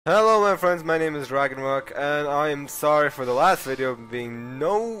Hello my friends, my name is Dragonrock, and I am sorry for the last video being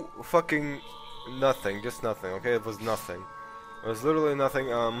no fucking nothing, just nothing, okay? It was nothing. It was literally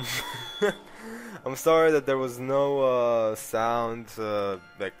nothing, I'm sorry that there was no, sound,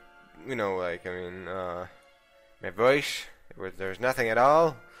 like, my voice, there's nothing at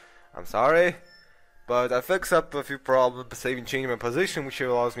all. I'm sorry. But I fixed up a few problems, even changed my position, which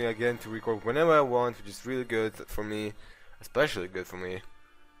allows me again to record whenever I want, which is really good for me, especially good for me.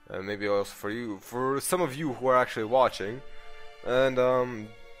 Maybe also for you, for some of you who are actually watching, and don't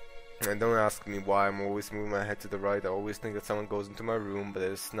ask me why I'm always moving my head to the right. I always think that someone goes into my room, but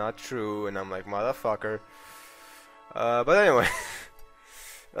it's not true, and I'm like, motherfucker. But anyway,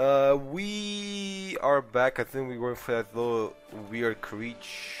 we are back. I think we went for that little weird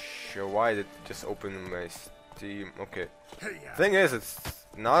creature. Why did it just open my Steam? Okay. Thing is, it's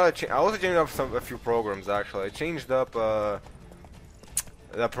not a I also changed up a few programs actually. I changed up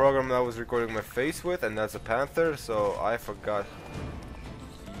that program that I was recording my face with, and that's a panther, so I forgot.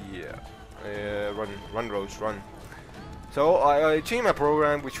 Yeah. Run, Roach, run. So I changed my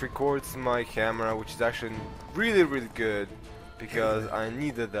program, which records my camera, which is actually really good, because I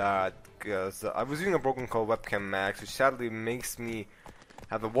needed that, because I was using a program called Webcam Max, which sadly makes me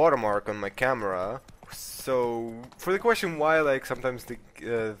have a watermark on my camera. So for the question why, like, sometimes the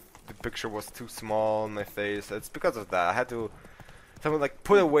picture was too small on my face, it's because of that. I had to like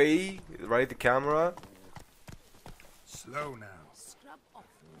put away, right, the camera. Slow now.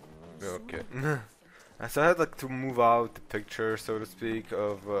 Okay. So I had like to move out the picture, so to speak,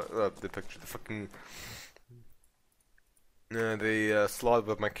 of the picture, the fucking the slot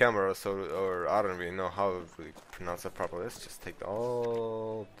with my camera. So, or I don't really know how to really pronounce that properly. Let's just take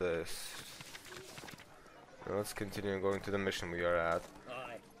all this. Now let's continue going to the mission we are at.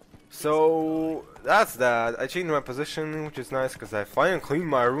 So that's that. I changed my position, which is nice because I finally cleaned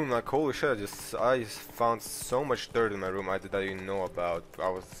my room. Like, holy shit! I just found so much dirt in my room I did not even know about. I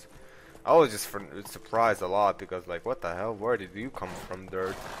was just surprised a lot because, like, what the hell? Where did you come from,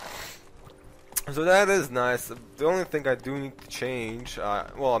 dirt? So that is nice. The only thing I do need to change,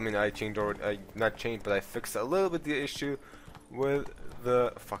 well, I mean, I changed already. Not changed, but I fixed a little bit the issue with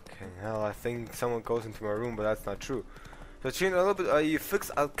the fucking hell. I think someone goes into my room, but that's not true. So change a little bit. You fix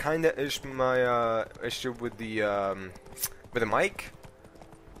kinda ish my issue with the mic,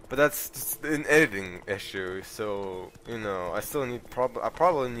 but that's just an editing issue. So you know, I still need I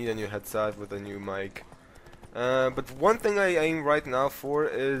probably need a new headset with a new mic. But one thing I aim right now for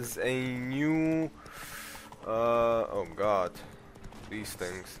is a new. Oh God, these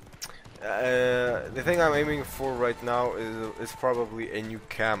things. The thing I'm aiming for right now is probably a new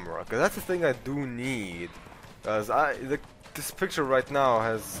camera, cause that's the thing I do need. Because this picture right now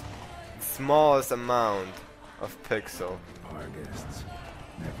has the smallest amount of pixel. Our guests,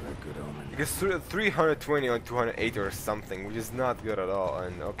 never a good omen. It gets 320 on 280 or something, which is not good at all.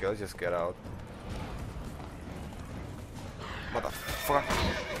 And okay, let's just get out. Motherfucker!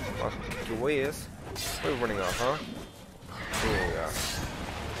 Well, kick your ass. Where are you running off, huh? Here we are.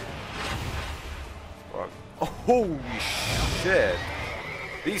 Fuck. Oh, holy shit!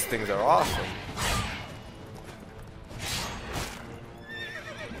 These things are awesome.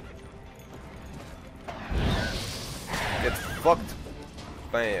 Get fucked.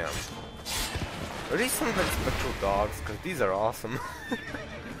 Bam. Are these something like spectral dogs? Because these are awesome.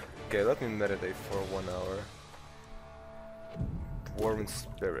 Okay, let me meditate for 1 hour. Dwarven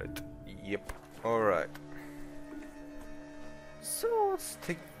spirit. Yep. Alright. So let's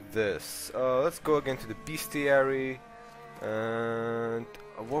take this. Let's go again to the bestiary. And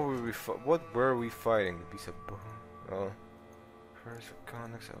what were we fighting? The beast of bone. First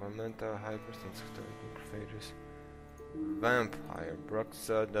Conics, Elementa, Hybrids, Insectoid, Crusaders. Vampire,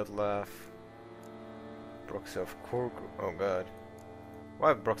 Bruxa, Deadlaugh, Bruxa of Korg. Oh god.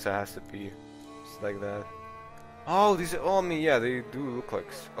 Why Bruxa has to be just like that? Oh, these are all me. Yeah, they do look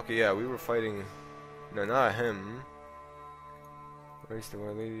like. Okay, yeah, we were fighting. No, not him. Race the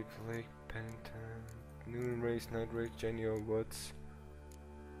White Lady, Plague, Penitent, Noon Race, Night Race, Genio, Woods.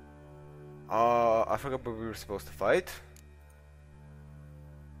 I forgot what we were supposed to fight.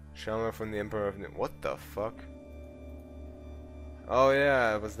 Shaman from the Emperor of what the fuck? Oh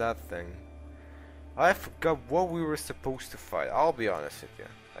yeah, it was that thing. I forgot what we were supposed to fight. I'll be honest with you.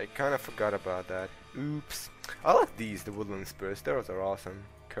 I kind of forgot about that. Oops. I like these, the Woodland Spirits. Those are awesome.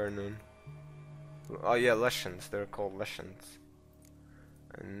 Kernun. Oh yeah, Leshens. They're called Leshens.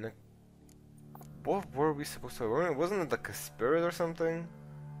 And what were we supposed to? Wasn't it like a spirit or something?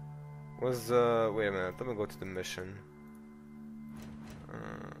 Was wait a minute. Let me go to the mission.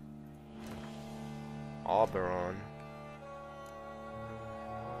 Oberon.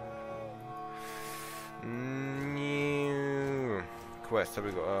 quest. There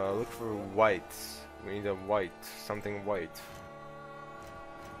we go. Look for white. We need a white. Something white.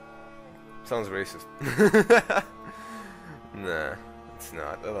 Sounds racist. Nah, it's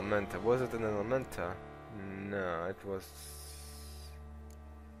not. Elementa. Was it an Elementa? No, it was...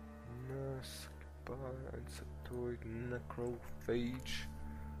 Insectoid, Necrophage.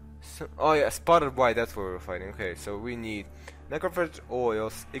 Oh yeah, spotted white, that's what we're fighting. Okay, so we need Necrophage,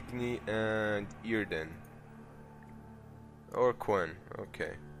 Oils, Igni, and Earden. Or Quinn,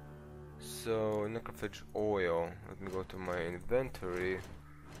 okay. So, Necrophage Oil. Let me go to my inventory.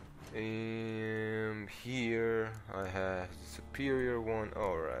 Here I have the superior one.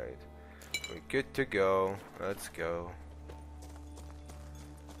 Alright. We're good to go. Let's go.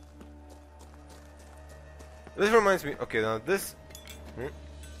 This reminds me. Okay, now this.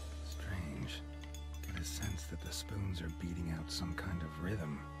 Strange. Get a sense that the spoons are beating out some kind of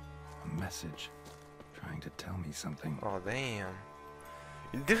rhythm. A message. Trying to tell me something. Oh, damn.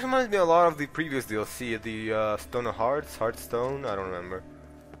 This reminds me a lot of the previous DLC, the Stone of Hearts, Hearthstone, I don't remember.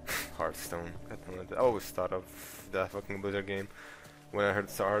 Hearthstone. I always thought of that fucking Blizzard game when I heard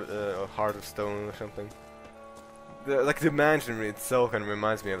Heart of Stone or something. Like the mansion itself kind of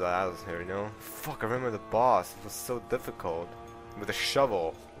reminds me of that atmosphere, you know? Fuck, I remember the boss. It was so difficult. With a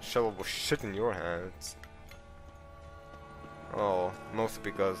shovel. The shovel was shit in your hands. Oh, mostly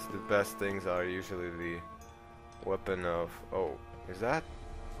because the best things are usually the weapon of... Oh, is that?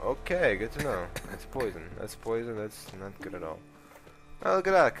 Okay, good to know. It's poison. That's poison, that's not good at all. Oh, look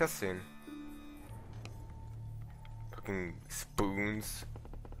at that, cutscene. Fucking spoons.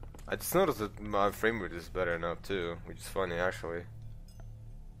 I just noticed that my frame rate is better now too, which is funny actually.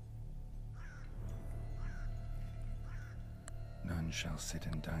 None shall sit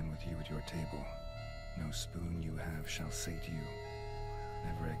and dine with you at your table. No spoon you have shall say to you,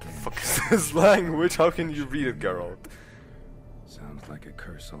 never again. Fuck is this language? How can you read it, Geralt? Sounds like a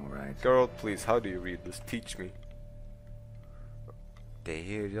curse, all right. Geralt, please, how do you read this? Teach me. They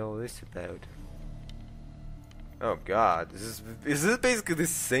hear all this about. Oh god, is this basically the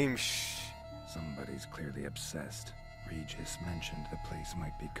same Somebody's clearly obsessed. Regis mentioned the place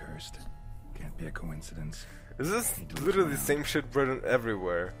might be cursed. Can't be a coincidence. Is this literally the same shit written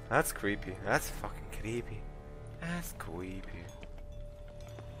everywhere? That's creepy. That's fucking creepy. That's creepy.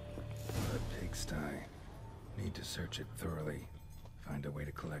 A pigsty. Need to search it thoroughly. Find a way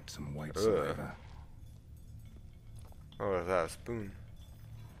to collect some white saliva. Oh, is that a spoon?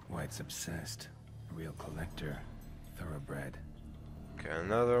 White's obsessed. A real collector. Thoroughbred. Okay,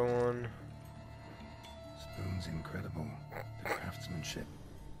 another one. Spoon's incredible. The craftsmanship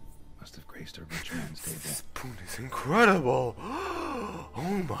must have graced a rich man's table. This spoon is incredible!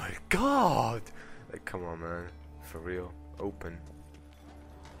 Oh my god! Like, come on, man. For real. Open.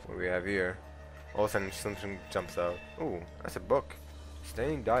 What do we have here? All of a sudden, something jumps out. Ooh, that's a book.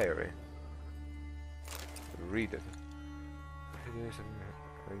 Staying diary. Read it.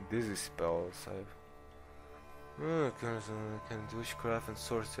 Dizzy spells. Can do witchcraft and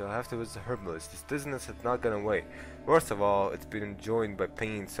sorcery. I have to visit the herbalist. This dizziness has not gone away. Worst of all, it's been joined by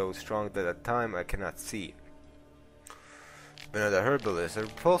pain so strong that at time I cannot see. But the herbalist, a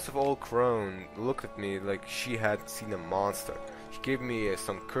repulsive old crone, looked at me like she had seen a monster. She gave me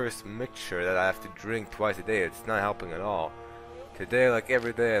some cursed mixture that I have to drink twice a day. It's not helping at all. Today, like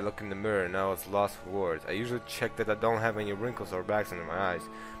every day, I look in the mirror and I was lost for words. I usually check that I don't have any wrinkles or bags under my eyes,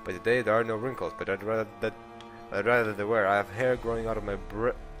 but today there are no wrinkles. But I'd rather they were. I have hair growing out of my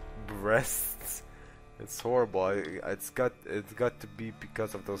breasts. It's horrible. It's got to be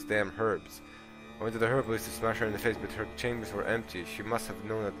because of those damn herbs. I went to the herbalist to smash her in the face, but her chambers were empty. She must have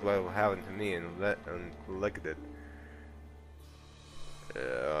known that what would happen to me and legged it.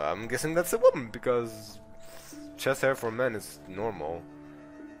 I'm guessing that's a woman because chest hair for men is normal.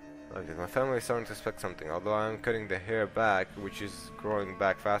 Okay, my family is starting to suspect something, although I am cutting the hair back, which is growing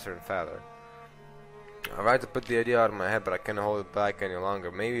back faster and faster. I tried to put the idea out of my head, but I cannot hold it back any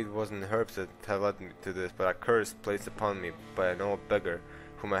longer. Maybe it wasn't herbs that had led me to this, but a curse placed upon me by an old beggar,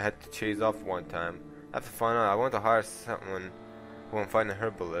 whom I had to chase off one time. I have to find out. I want to hire someone who will find a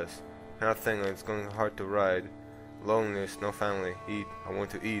herbalist. Cannot think it's going hard to ride. Loneliness, no family. Eat. I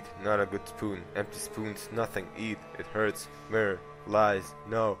want to eat. Not a good spoon. Empty spoons. Nothing. Eat. It hurts. Mirror. Lies.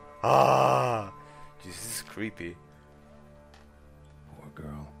 No. Ah! Jesus, this is creepy. Poor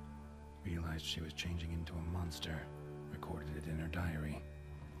girl. Realized she was changing into a monster. Recorded it in her diary.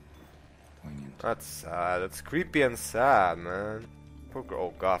 Poignant. That's sad. That's creepy and sad, man. Poor girl.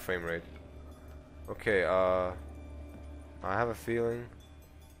 Oh god, frame rate. Okay, I have a feeling.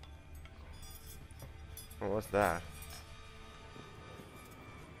 Oh, what's that?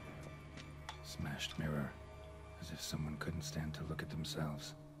 Smashed mirror. as if someone couldn't stand to look at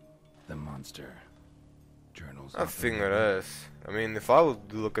themselves. The monster. Journals. I think it is. I mean, if I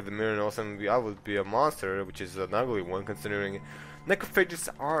would look at the mirror and all of a sudden I would be a monster, which is an ugly one, considering necrophages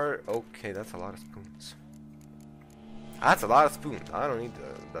are okay. That's a lot of spoons. That's a lot of spoons. I don't need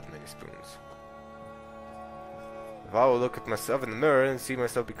that many spoons. If I would look at myself in the mirror and see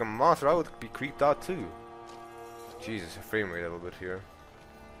myself become a monster, I would be creeped out too. Jesus, a frame rate a little bit here.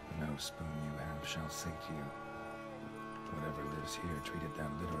 No spoon you have shall sate you. Whatever lives here treated that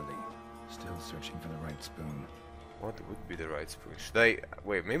literally. Still searching for the right spoon. What would be the right spoon? Should I...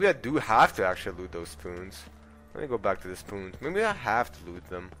 Wait, maybe I do have to actually loot those spoons. Let me go back to the spoons. Maybe I have to loot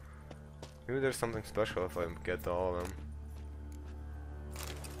them. Maybe there's something special if I get all of them.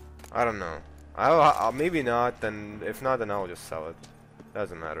 I don't know. I'll maybe not, then if not, then I'll just sell it.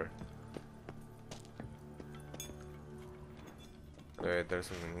 Doesn't matter. Wait, there's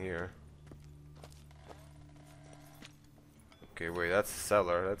something here. Okay, wait, that's the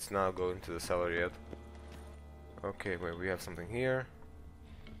cellar. Let's not go into the cellar yet. Okay, wait, we have something here.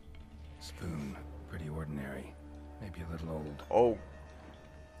 Spoon. Pretty ordinary. Maybe a little old. Oh.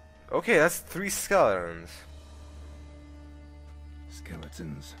 Okay, that's 3 skeletons.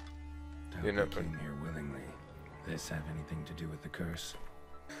 Skeletons. Doubt You know, they came here willingly. This have anything to do with the curse?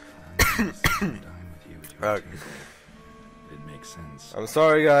 I'm gonna sit and dine with you at your Okay. table. It makes sense. I'm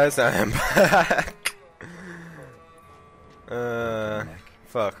sorry, guys. I am back.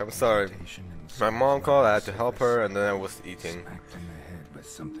 Fuck. I'm sorry. My mom called. I had to help her, and then I was eating. Smacked on the head with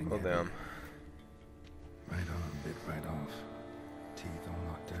something Oh heavy. damn. Right on, bit right off. Teeth all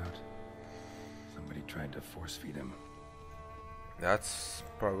knocked out. Somebody tried to force feed him. That's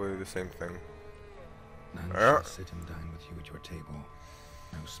probably the same thing. None shall sit and dine with you at your table.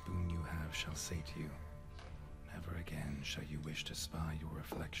 No spoon you have shall sate you. Never again shall you wish to spy your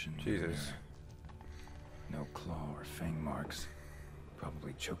reflection. in the Jesus. mirror. No claw or fang marks.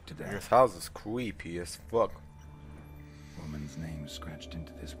 Probably choked to death. This house is creepy as fuck. Woman's name scratched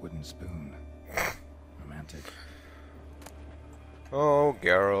into this wooden spoon. Romantic. Oh,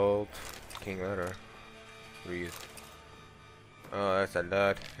 Geralt. King letter. Read. Oh, that's a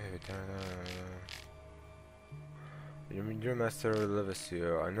lot. Your master lives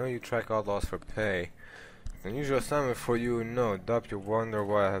here. I know you track outlaws for pay. It's an unusual assignment for you. No doubt you wonder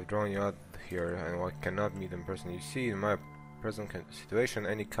why I have drawn you out here and why I cannot meet in person. You see, in my present situation,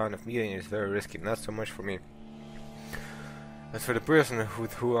 any kind of meeting is very risky. Not so much for me. As for the person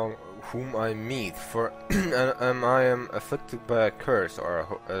with whom I meet, for I am afflicted by a curse,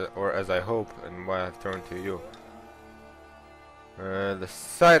 or as I hope, and why I have turned to you. The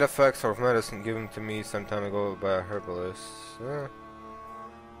side effects of medicine given to me some time ago by a herbalist.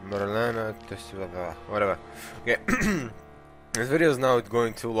 Merlana, whatever. Okay. This video is now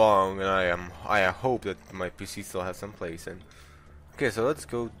going too long, and I hope that my PC still has some place in. Okay, so let's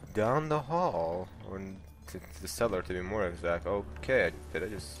go down the hall, or to the cellar to be more exact. Okay, did I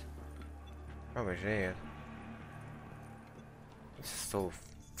just... Oh my god. This is so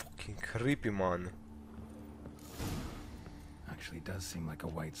fucking creepy, man. Actually does seem like a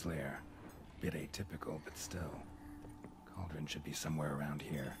white's lair. Bit atypical, but still. Cauldron should be somewhere around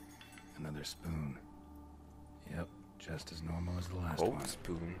here. Another spoon. Yep, just as normal as the last Gold one.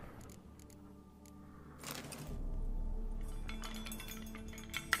 spoon.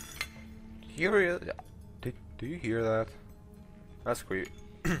 Do you hear that? That's creepy.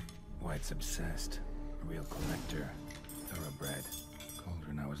 White's obsessed. A real collector. Thoroughbred.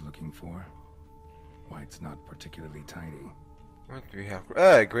 Cauldron I was looking for. White's not particularly tidy. What do we have?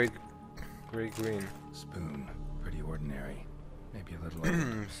 Ah, great green. Spoon. Pretty ordinary. Maybe a little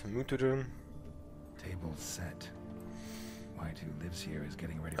old. Some mutagen. Table set. White who lives here is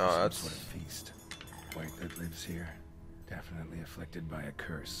getting ready for Oh, some that's... sort of feast. White that lives here. Definitely afflicted by a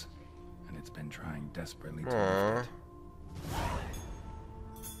curse. And it's been trying desperately to lift it.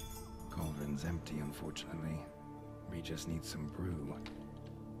 Cauldron's empty, unfortunately. We just need some brew.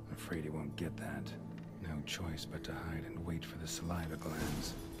 Afraid he won't get that. No choice but to hide and wait for the saliva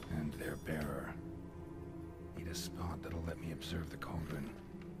glands and their bearer. Need a spot that'll let me observe the cauldron.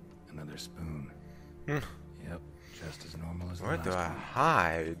 Another spoon. Yep, just as normal as the Where last do I one.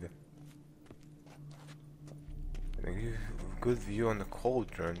 hide? Good view on the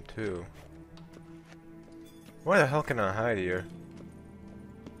cauldron too. Where the hell can I hide here?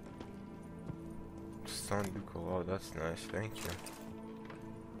 Stone Ducal. Oh, that's nice. Thank you.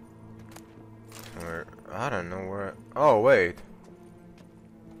 Where? I don't know where. Oh wait.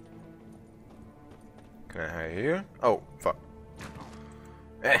 Can I hide here? Oh fuck.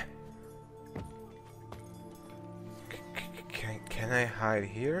 Can I hide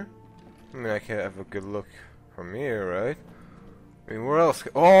here? I mean, I can have a good look From here, right? I mean, where else?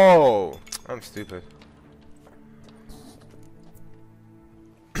 Oh! I'm stupid.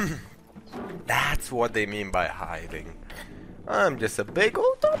 That's what they mean by hiding. I'm just a big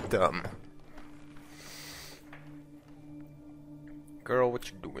old dum-dum. Girl, what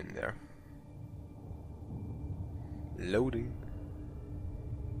you doing there? Loading.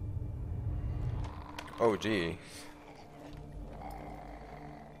 Oh, gee.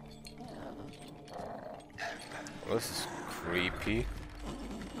 Well, this is creepy.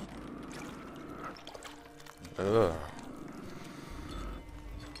 Ugh.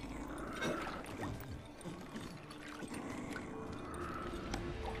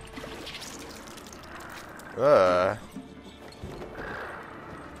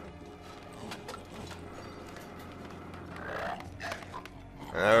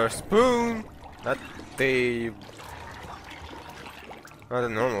 Another spoon! Not the... Not a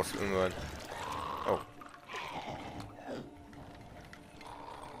normal spoon, but... Oh.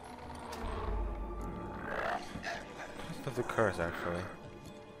 Let's live the curse, actually.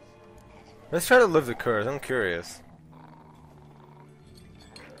 Let's try to live the curse, I'm curious.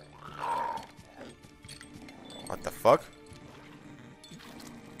 What the fuck?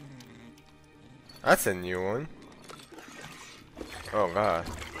 That's a new one. Oh god.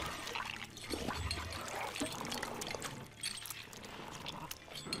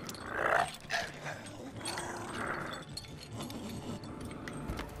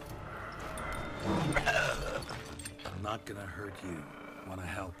 I'm not gonna hurt you. Wanna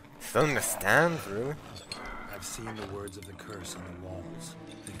help? Still understand, really? I've seen the words of the curse on the walls.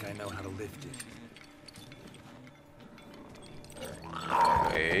 Think I know how to lift it.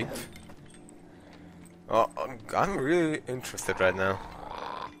 Wait. Oh, I'm really interested right now.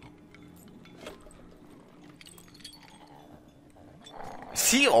 Is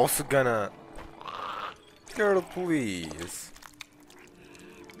he also gonna... Girl, please.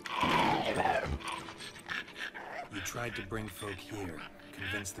 You tried to bring folk here,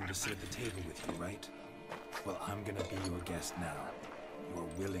 convince them to sit at the table with you, right? Well, I'm gonna be your guest now. Your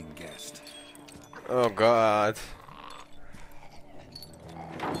willing guest. Oh god.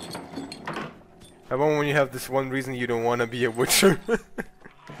 How about when you have this one reason you don't want to be a witcher?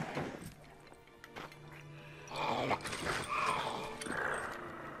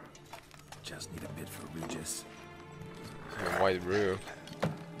 Just need a bit for Regis. A white brew.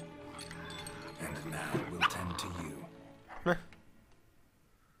 And now we'll tend to you.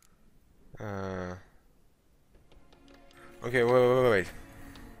 Okay, wait.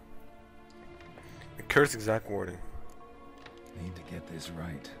 The curse exact wording. Need to get this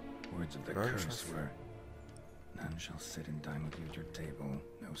right. Words of the curse were, none shall sit and dine with you at your table.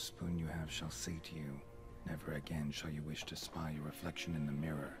 No spoon you have shall say to you, never again shall you wish to spy your reflection in the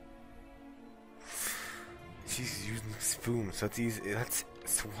mirror. She's using spoons. Let's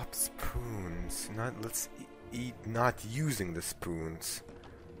swap spoons. Let's eat not using the spoons.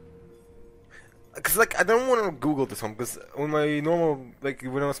 Cause like I don't want to Google this one because when my normal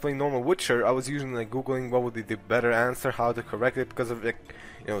when I was playing normal Witcher, I was using Googling what would be the better answer, how to correct it, because of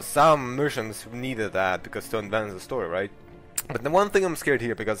some missions needed that because to advance the story, right? But the one thing I'm scared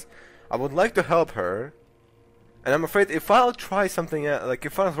here because I would like to help her, and I'm afraid if I'll try something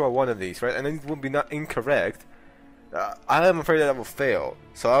if I'll throw one of these, right, and then it will be not incorrect, I am afraid that I will fail.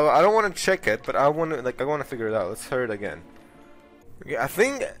 So I don't want to check it, but I want to figure it out. Let's hear it again. Okay, I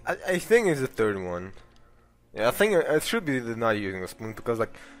think it's the third one. Yeah, I think it should be the not using a spoon because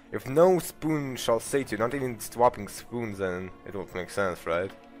if no spoon shall say to you, not even swapping spoons, then it won't make sense, right?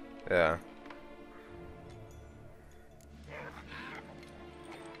 Yeah.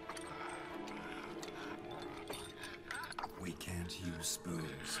 We can't use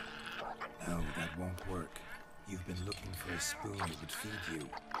spoons. No, that won't work. You've been looking for a spoon that would feed you,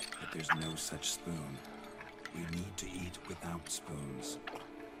 but there's no such spoon. We need to eat without spoons.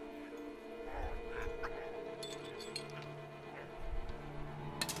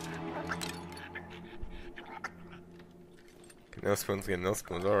 No spoons again, no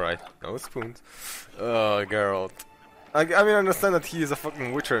spoons, alright. No spoons. Oh, Geralt. I mean, I understand that he is a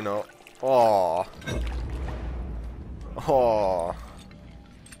fucking witcher now. Aww. Aww.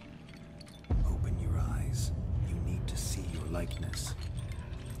 Open your eyes. You need to see your likeness.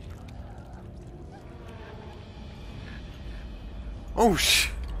 Oh sh!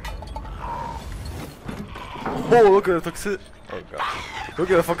 Oh, look at the toxicity. Oh god.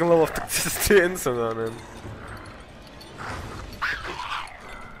 Look at the fucking level of toxicity instant on him.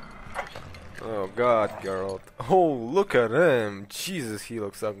 Oh god, Geralt. Oh, look at him. Jesus, he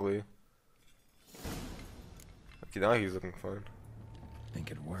looks ugly. Okay, now he's looking fine. I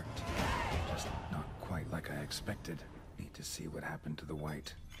think it worked. Just not quite quite like I expected. Need to see what happened to the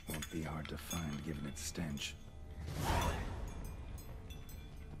white. Won't be hard to find given its stench.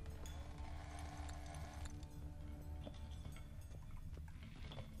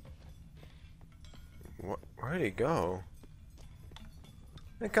 Where'd he go?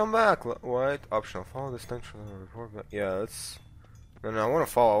 Hey, come back, white. Optional. Follow the stench from the report back. Yeah, let's... No, I wanna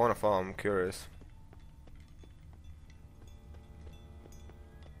follow, I'm curious.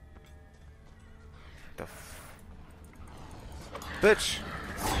 The bitch!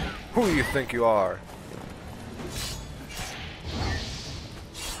 Who do you think you are?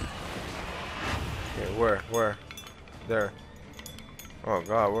 Okay, where? There. Oh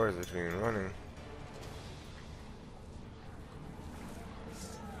god, where is it being running?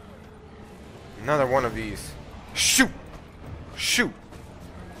 Another one of these. Shoot! Shoot!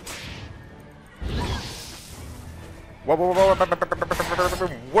 Whirlwind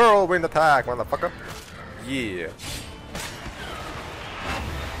attack, motherfucker! Yeah.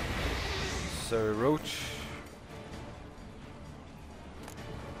 So roach.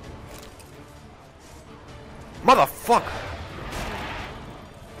 Motherfucker!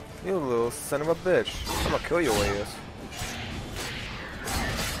 You little son of a bitch! I'm gonna kill your ass.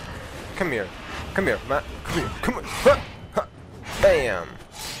 Come here. Come here, Matt. Come here. Come on. Ha! Ha! Bam!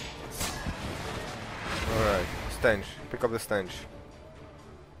 Alright. Stench. Pick up the stench.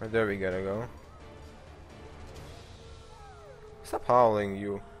 Right there we gotta go. Stop howling,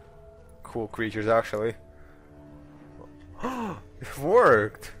 you cool creatures, actually. It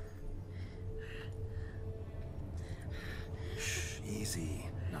worked! Shh, easy.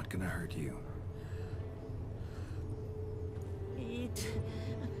 Not gonna hurt you. Eat.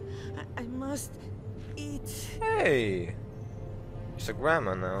 I must eat. Hey! She's a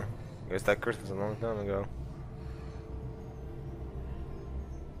grandma now. I guess that curse was a long time ago.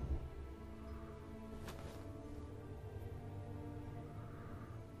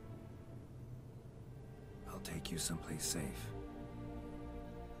 I'll take you someplace safe.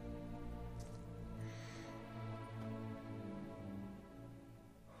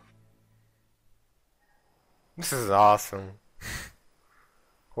 This is awesome.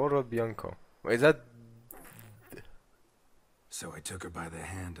 Coro Bianco. Wait, is that... So I took her by the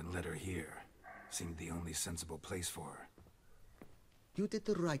hand and led her here. Seemed the only sensible place for her. You did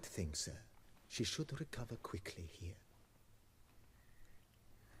the right thing, sir. She should recover quickly here.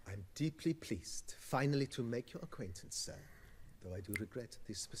 I'm deeply pleased, finally, to make your acquaintance, sir, though I do regret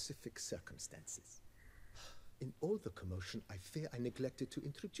the specific circumstances. In all the commotion, I fear I neglected to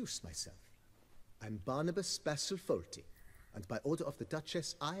introduce myself. I'm Barnabas Basil Folty, and by order of the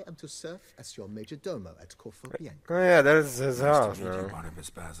Duchess, I am to serve as your major domo at Corfu Bianco. Oh yeah, that is his Nice house to meet you, now. Barnabas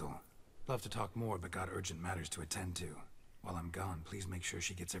Basil. Love to talk more, but got urgent matters to attend to. While I'm gone, please make sure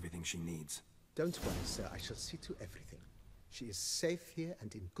she gets everything she needs. Don't worry, sir. I shall see to everything. She is safe here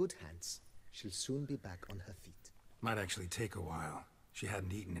and in good hands. She'll soon be back on her feet. Might actually take a while. She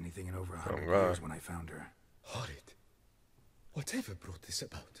hadn't eaten anything in over 100 God. years when I found her. Horrid. Whatever brought this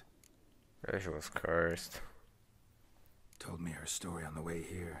about? Yeah, she was cursed. Told me her story on the way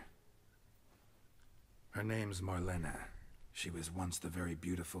here. Her name's Marlena. She was once the very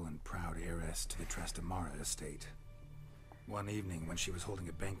beautiful and proud heiress to the Trastamara estate. One evening, when she was holding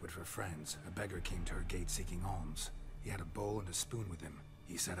a banquet for friends, a beggar came to her gate seeking alms. He had a bowl and a spoon with him.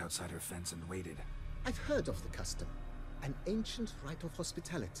 He sat outside her fence and waited. I've heard of the custom. An ancient rite of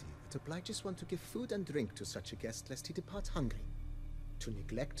hospitality that obliges one to give food and drink to such a guest lest he depart hungry. To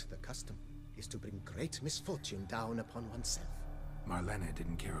neglect the custom is to bring great misfortune down upon oneself. Marlena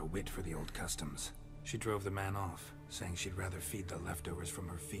didn't care a whit for the old customs. She drove the man off, saying she'd rather feed the leftovers from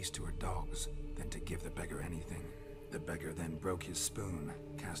her feast to her dogs than to give the beggar anything. The beggar then broke his spoon,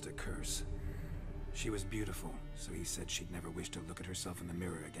 cast a curse. She was beautiful, so he said she'd never wish to look at herself in the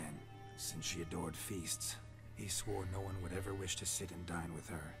mirror again. Since she adored feasts, he swore no one would ever wish to sit and dine with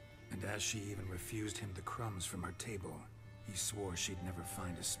her. And as she even refused him the crumbs from her table, he swore she'd never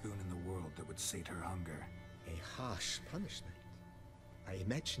find a spoon in the world that would sate her hunger. A harsh punishment. I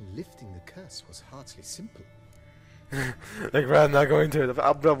imagine lifting the curse was hardly simple. Like, rather not going to it.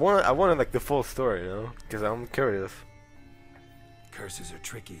 I wanted like the full story, you know? Because I'm curious. Curses are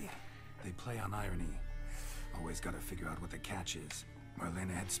tricky. They play on irony. Always gotta figure out what the catch is.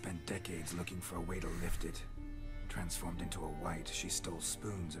 Marlena had spent decades looking for a way to lift it. Transformed into a white, she stole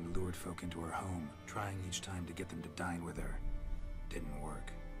spoons and lured folk into her home, trying each time to get them to dine with her. Didn't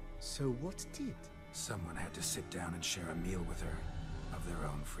work. So what did? Someone had to sit down and share a meal with her, of their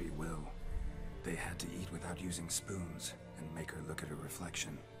own free will. They had to eat without using spoons, and make her look at her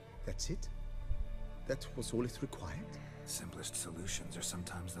reflection. That's it? That was all it required? Simplest solutions are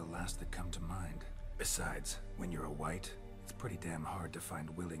sometimes the last that come to mind. Besides, when you're a white, it's pretty damn hard to find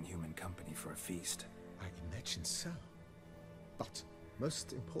willing human company for a feast. I imagine so. But,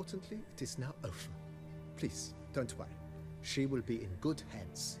 most importantly, it is now over. Please, don't worry. She will be in good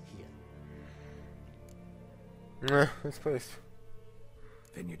hands here. This place.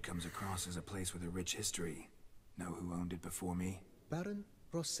 Vineyard comes across as a place with a rich history. Know who owned it before me? Baron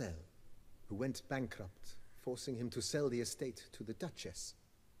Rossel, who went bankrupt, forcing him to sell the estate to the Duchess.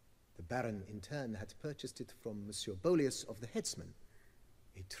 The Baron, in turn, had purchased it from Monsieur Bolius of the Headsman,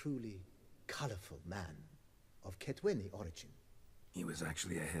 a truly colorful man of Ketweni origin. He was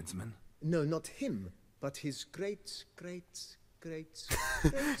actually a headsman? No, not him, but his great grandfather,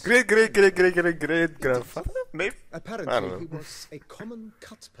 maybe? Apparently, he was a common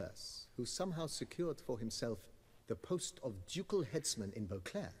cut-purse who somehow secured for himself the post of ducal headsman in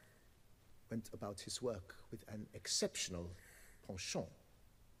Beauclair. Went about his work with an exceptional penchant.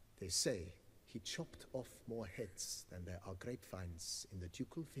 They say he chopped off more heads than there are grapevines in the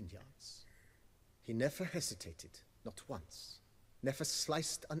ducal vineyards. He never hesitated, not once. Never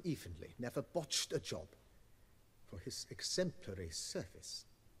sliced unevenly, never botched a job. For his exemplary service,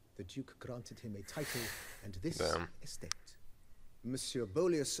 the Duke granted him a title and this estate. Monsieur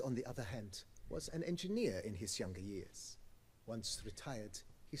Bolius, on the other hand, was an engineer in his younger years. Once retired,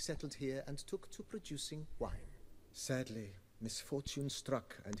 he settled here and took to producing wine. Sadly, misfortune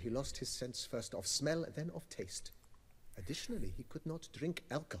struck and he lost his sense first of smell, then of taste. Additionally, he could not drink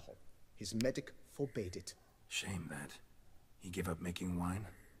alcohol. His medic forbade it. Shame that. He gave up making wine?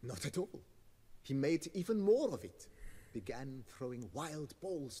 Not at all. He made even more of it. Began throwing wild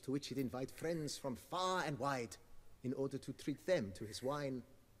balls to which he'd invite friends from far and wide in order to treat them to his wine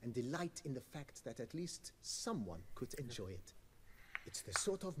and delight in the fact that at least someone could enjoy it. It's the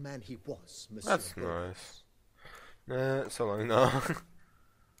sort of man he was, Monsieur. That's nice. So long now.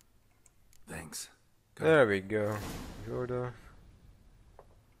 Thanks. There we go. Jorda.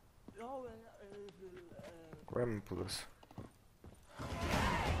 Grampulus.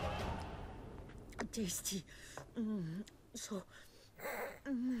 Tasty. So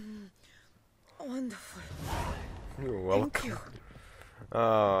wonderful. You're welcome. Thank you.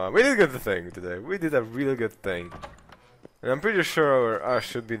 We did a good thing today. We did a really good thing. And I'm pretty sure I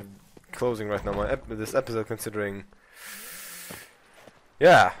should be closing right now this episode, considering...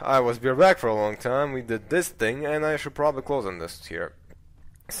 Yeah, I was beer back for a long time. We did this thing, and I should probably close on this here.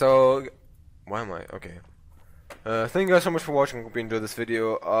 So... Why am I? Okay. Thank you guys so much for watching. Hope you enjoyed this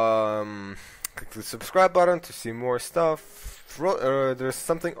video. Click the subscribe button to see more stuff. There's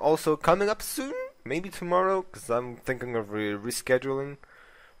something also coming up soon. Maybe tomorrow, because I'm thinking of rescheduling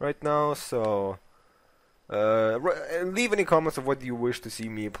right now. So... leave any comments of what you wish to see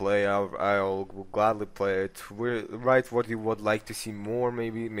me play. I'll gladly play it. Write what you would like to see more,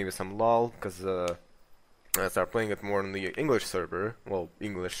 maybe some LOL, because I start playing it more on the English server. Well,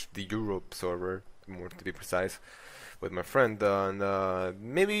 the Europe server, more to be precise, with my friend. And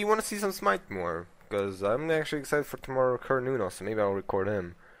maybe you want to see some Smite more, because I'm actually excited for tomorrow, Nuno, so maybe I'll record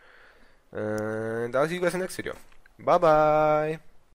him. And I'll see you guys in the next video. Bye bye.